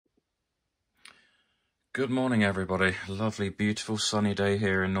Good morning, everybody. Lovely, beautiful, sunny day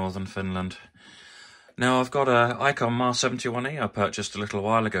here in northern Finland. Now, I've got a ICOM R71E I purchased a little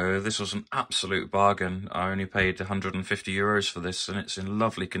while ago. This was an absolute bargain. I only paid €150 for this, and it's in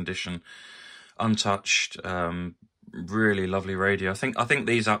lovely condition, untouched. Really lovely radio. I think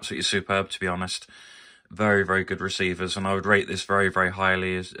these are absolutely superb, to be honest. Very, very good receivers, and I would rate this very, very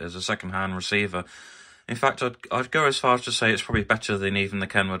highly as a second-hand receiver. In fact, I'd go as far as to say it's probably better than even the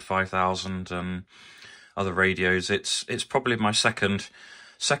Kenwood 5000 and other radios. It's probably my second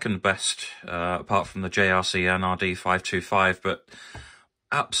best, apart from the JRC NRD 525, but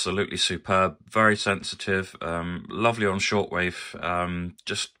absolutely superb, very sensitive, lovely on shortwave,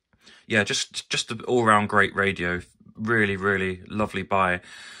 just an all-round great radio. Really, really lovely buy.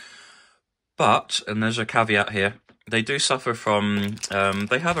 But, and there's a caveat here, they do suffer from,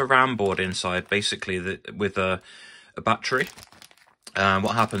 they have a RAM board inside, basically, with a battery.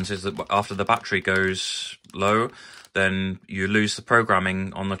 What happens is that after the battery goes low, then you lose the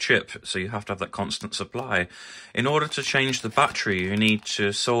programming on the chip, so you have to have that constant supply. In order to change the battery, you need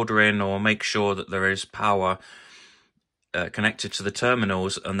to solder in or make sure that there is power connected to the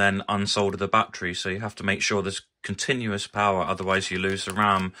terminals, and then unsolder the battery. So you have to make sure there's continuous power, otherwise you lose the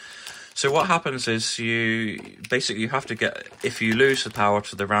RAM. So what happens is you have to get, if you lose the power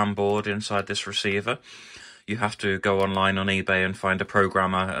to the RAM board inside this receiver, you have to go online on eBay and find a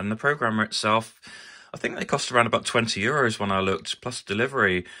programmer. And the programmer itself, I think they cost around about €20 when I looked, plus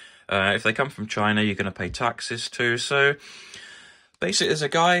delivery. If they come from China, you're going to pay taxes too. So basically, there's a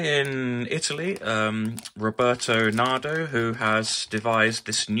guy in Italy, Roberto Nardo, who has devised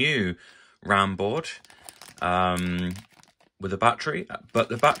this new RAM board with a battery. But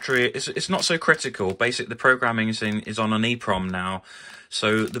the battery, it's not so critical. Basically, the programming is on an EEPROM now.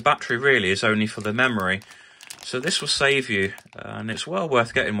 So the battery really is only for the memory. So this will save you, and it's well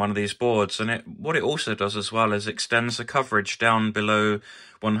worth getting one of these boards. And what it also does as well is extends the coverage down below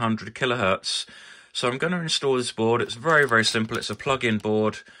 100 kilohertz. So I'm going to install this board. It's very, very simple. It's a plug-in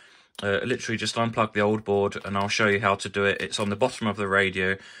board. Literally just unplug the old board, and I'll show you how to do it. It's on the bottom of the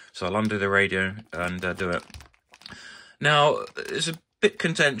radio, so I'll undo the radio and do it. Now, it's a bit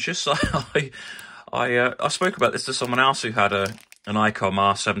contentious. I spoke about this to someone else who had an ICOM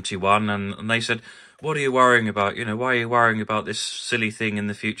R71, and they said, what are you worrying about? You know, why are you worrying about this silly thing in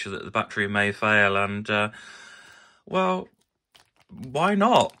the future that the battery may fail? And, well, why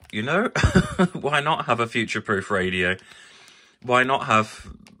not, you know? Why not have a future-proof radio? Why not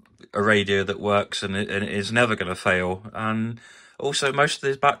have a radio that works and it is never going to fail? And also, most of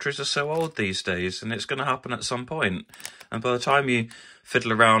these batteries are so old these days, and it's going to happen at some point. And by the time you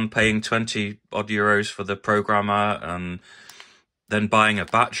fiddle around paying 20-odd euros for the programmer and then buying a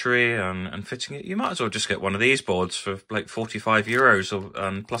battery and fitting it, you might as well just get one of these boards for like €45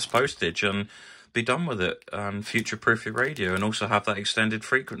 and plus postage and be done with it, and future-proof your radio, and also have that extended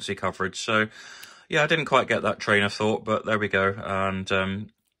frequency coverage. So, yeah, I didn't quite get that train of thought, but there we go.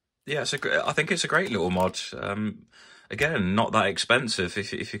 And yeah, I think it's a great little mod. Again, not that expensive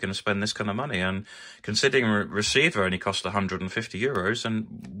if you're going to spend this kind of money, and considering a receiver only cost €150,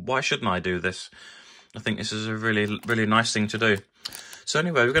 and why shouldn't I do this? I think this is a really, really nice thing to do. So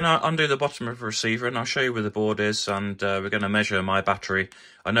anyway, we're going to undo the bottom of the receiver, and I'll show you where the board is, and we're going to measure my battery.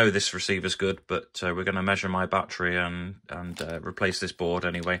 I know this receiver's good, but we're going to measure my battery and replace this board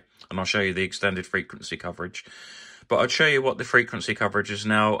anyway, and I'll show you the extended frequency coverage. But I'll show you what the frequency coverage is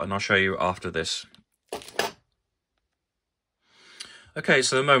now, and I'll show you after this. Okay,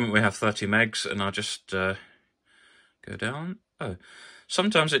 so at the moment we have 30 megs, and I'll just go down. Oh,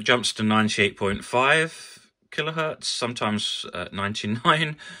 sometimes it jumps to 98.5 kilohertz, sometimes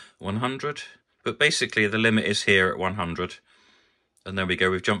 99, 100. But basically the limit is here at 100. And there we go,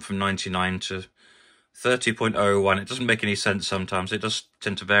 we've jumped from 99 to 30.01. It doesn't make any sense sometimes. It does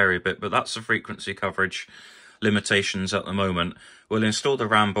tend to vary a bit, but that's the frequency coverage limitations at the moment. We'll install the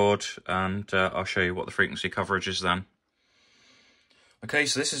RAM board, and I'll show you what the frequency coverage is then. Okay,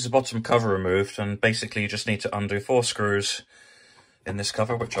 so this is the bottom cover removed, and basically you just need to undo 4 screws in this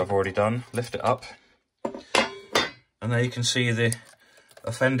cover, which I've already done. Lift it up, and there you can see the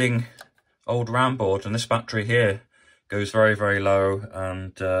offending old RAM board, and this battery here goes very, very low,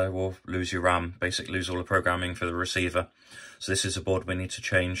 and will lose your RAM, basically lose all the programming for the receiver. So this is a board we need to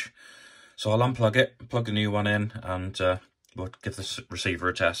change. So I'll unplug it, plug a new one in, and we'll give this receiver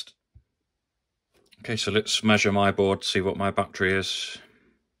a test. Okay, so let's measure my board, see what my battery is.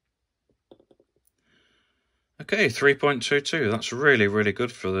 Okay, 3.22, that's really, really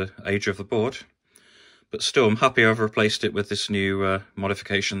good for the age of the board. But still, I'm happy I've replaced it with this new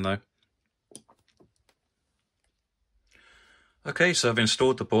modification though. Okay, so I've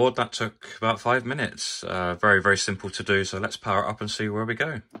installed the board. That took about 5 minutes. Very, very simple to do. So let's power it up and see where we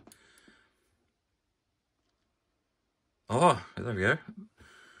go. Oh, there we go.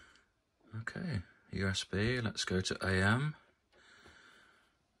 Okay, USB. Let's go to AM.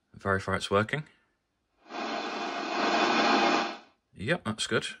 Verify it's working. Yep, that's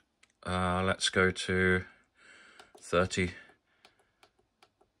good. Let's go to 30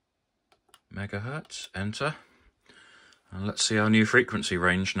 megahertz. Enter. And let's see our new frequency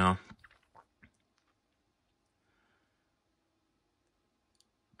range now.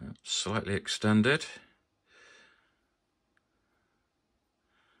 Slightly extended.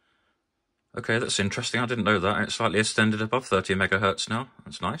 Okay, that's interesting. I didn't know that. It's slightly extended above 30 megahertz now.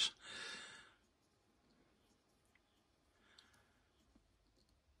 That's nice.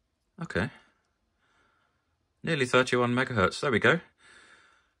 Okay. Nearly 31 megahertz. There we go.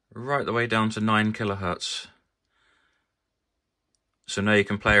 Right the way down to 9 kilohertz. So now you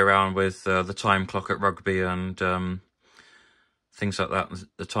can play around with the time clock at rugby and things like that,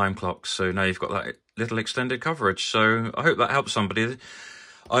 the time clocks. So now you've got that little extended coverage. So I hope that helps somebody.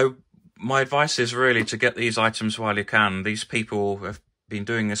 My advice is really to get these items while you can. These people have been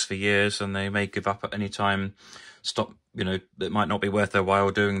doing this for years and they may give up at any time. Stop, you know, it might not be worth their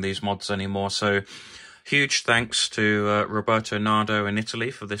while doing these mods anymore. So huge thanks to Roberto Nardo in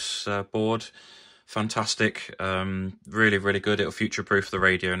Italy for this board. Fantastic. Really, really good. It'll future-proof the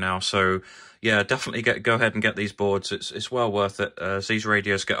radio now. So yeah, definitely go ahead and get these boards. It's well worth it. As these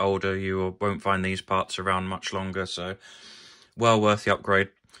radios get older, you won't find these parts around much longer. So well worth the upgrade.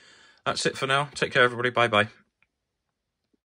 That's it for now. Take care, everybody. Bye-bye.